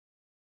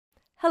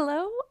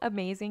Hello,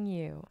 amazing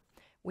you.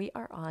 We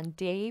are on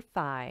day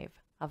 5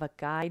 of a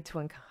guide to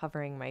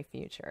uncovering my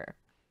future.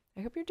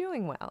 I hope you're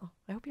doing well.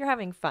 I hope you're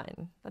having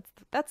fun.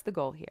 That's the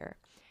goal here.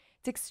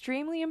 It's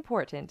extremely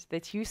important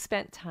that you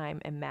spent time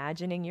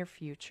imagining your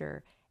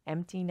future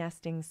empty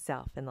nesting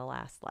self in the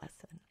last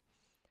lesson.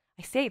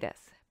 I say this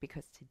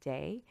because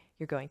today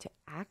you're going to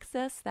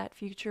access that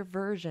future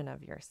version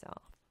of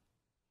yourself.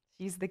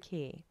 She's the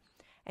key.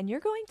 And you're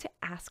going to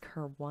ask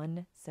her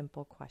one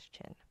simple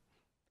question.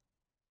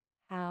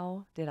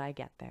 How did I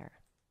get there?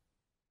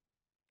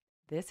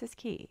 This is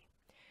key.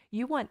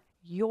 You want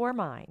your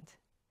mind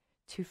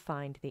to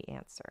find the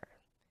answer.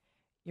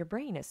 Your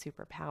brain is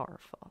super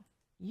powerful.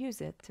 Use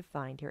it to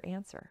find your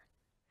answer.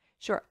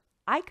 Sure,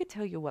 I could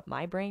tell you what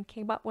my brain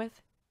came up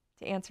with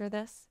to answer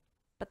this,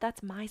 but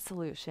that's my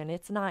solution.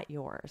 It's not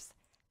yours.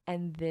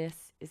 And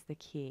this is the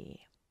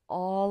key.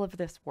 All of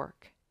this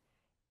work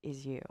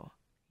is you.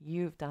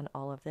 You've done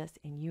all of this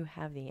and you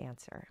have the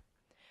answer.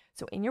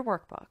 So in your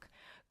workbook,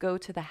 go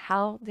to the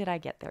How Did I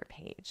Get There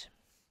page.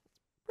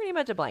 Pretty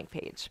much a blank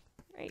page,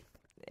 right?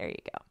 There you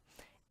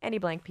go. Any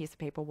blank piece of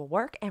paper will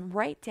work, and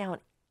write down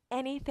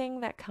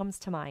anything that comes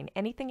to mind,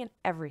 anything and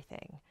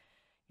everything.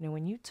 You know,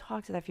 when you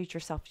talk to that future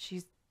self,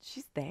 she's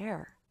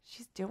there.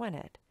 She's doing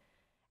it.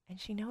 And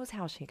she knows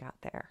how she got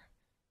there.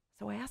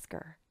 So ask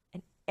her,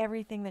 and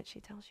everything that she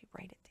tells you,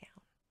 write it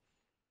down.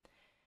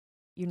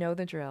 You know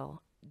the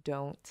drill.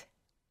 Don't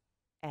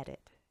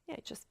edit. Yeah,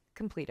 just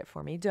complete it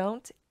for me.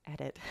 Don't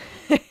edit.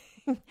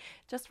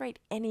 Just write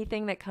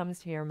anything that comes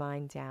to your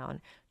mind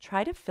down.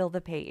 Try to fill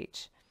the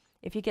page.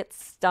 If you get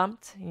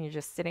stumped and you're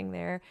just sitting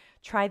there,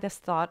 try this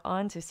thought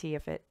on to see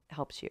if it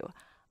helps you.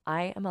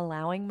 I am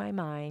allowing my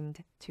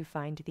mind to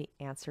find the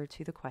answer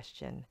to the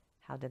question,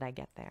 how did I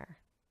get there?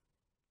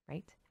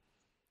 Right?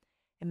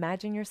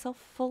 Imagine yourself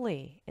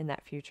fully in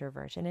that future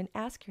version and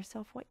ask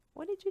yourself,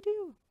 what did you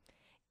do?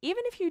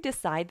 Even if you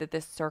decide that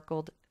this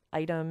circled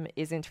item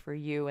isn't for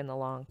you in the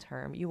long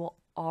term, you will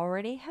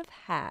already have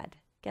had,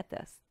 get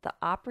this, the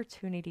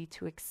opportunity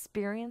to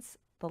experience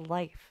the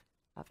life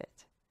of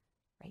it,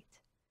 right?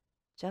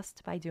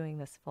 Just by doing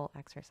this full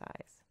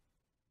exercise.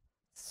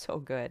 So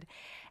good.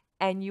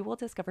 And you will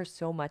discover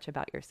so much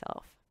about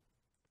yourself.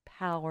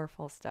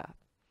 Powerful stuff.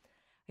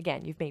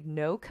 Again, you've made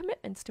no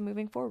commitments to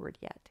moving forward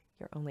yet.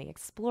 You're only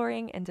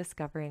exploring and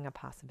discovering a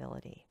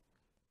possibility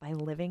by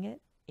living it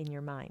in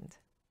your mind.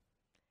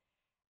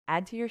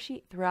 Add to your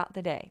sheet throughout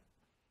the day.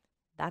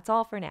 That's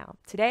all for now.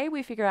 Today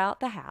we figure out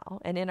the how,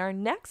 and in our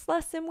next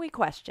lesson we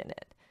question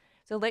it.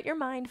 So let your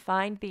mind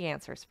find the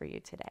answers for you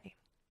today.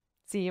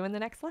 See you in the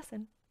next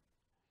lesson.